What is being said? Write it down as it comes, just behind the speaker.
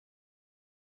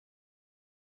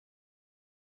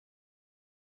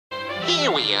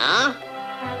here we are.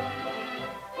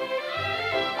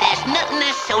 There's nothing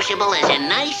as sociable as a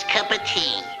nice cup of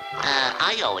tea.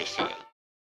 I always say.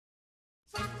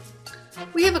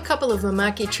 We have a couple of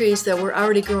Mamaki trees that we're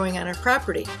already growing on our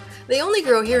property. They only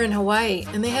grow here in Hawaii,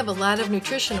 and they have a lot of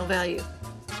nutritional value.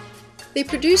 They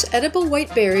produce edible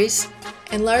white berries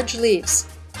and large leaves.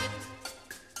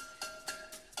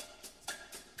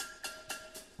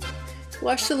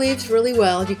 Wash the leaves really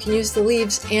well. You can use the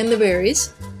leaves and the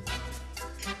berries.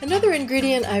 Another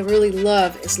ingredient I really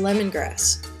love is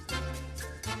lemongrass.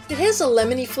 It has a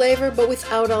lemony flavor, but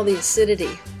without all the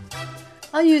acidity.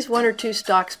 I'll use 1 or 2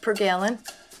 stalks per gallon.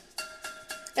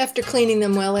 After cleaning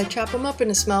them well, I chop them up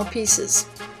into small pieces.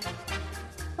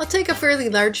 I'll take a fairly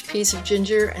large piece of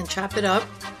ginger and chop it up.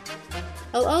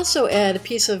 I'll also add a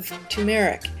piece of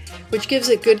turmeric, which gives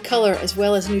it good color as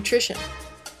well as nutrition.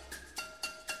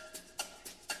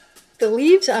 The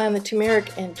leaves on the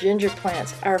turmeric and ginger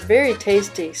plants are very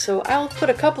tasty, so I'll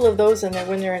put a couple of those in there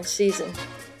when they're in season.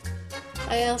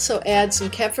 I also add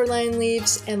some kaffir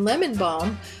leaves and lemon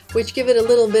balm, which give it a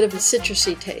little bit of a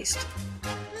citrusy taste.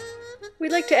 We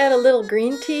like to add a little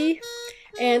green tea,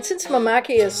 and since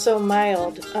Mamaki is so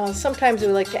mild, sometimes we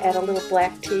like to add a little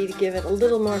black tea to give it a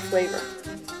little more flavor.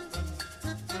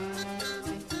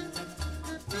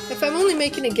 If I'm only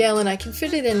making a gallon, I can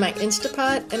fit it in my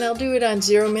Instapot, and I'll do it on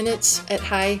 0 minutes at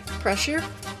high pressure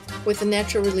with a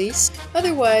natural release.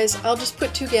 Otherwise, I'll just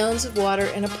put 2 gallons of water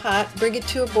in a pot, bring it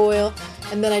to a boil,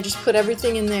 and then I just put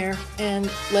everything in there and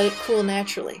let it cool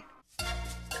naturally.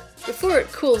 Before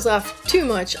it cools off too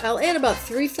much, I'll add about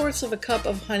 3/4 of a cup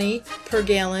of honey per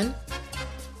gallon.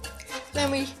 Then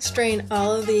we strain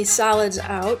all of the solids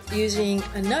out using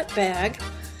a nut bag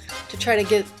to try to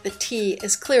get the tea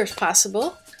as clear as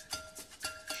possible.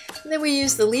 And then we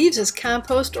use the leaves as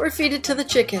compost or feed it to the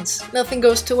chickens. Nothing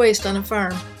goes to waste on a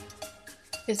farm.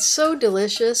 It's so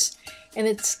delicious, and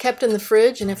it's kept in the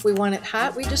fridge, and if we want it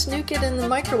hot, we just nuke it in the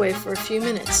microwave for a few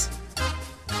minutes.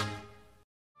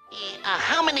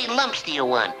 How many lumps do you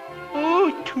want?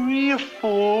 Oh, 3 or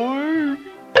 4.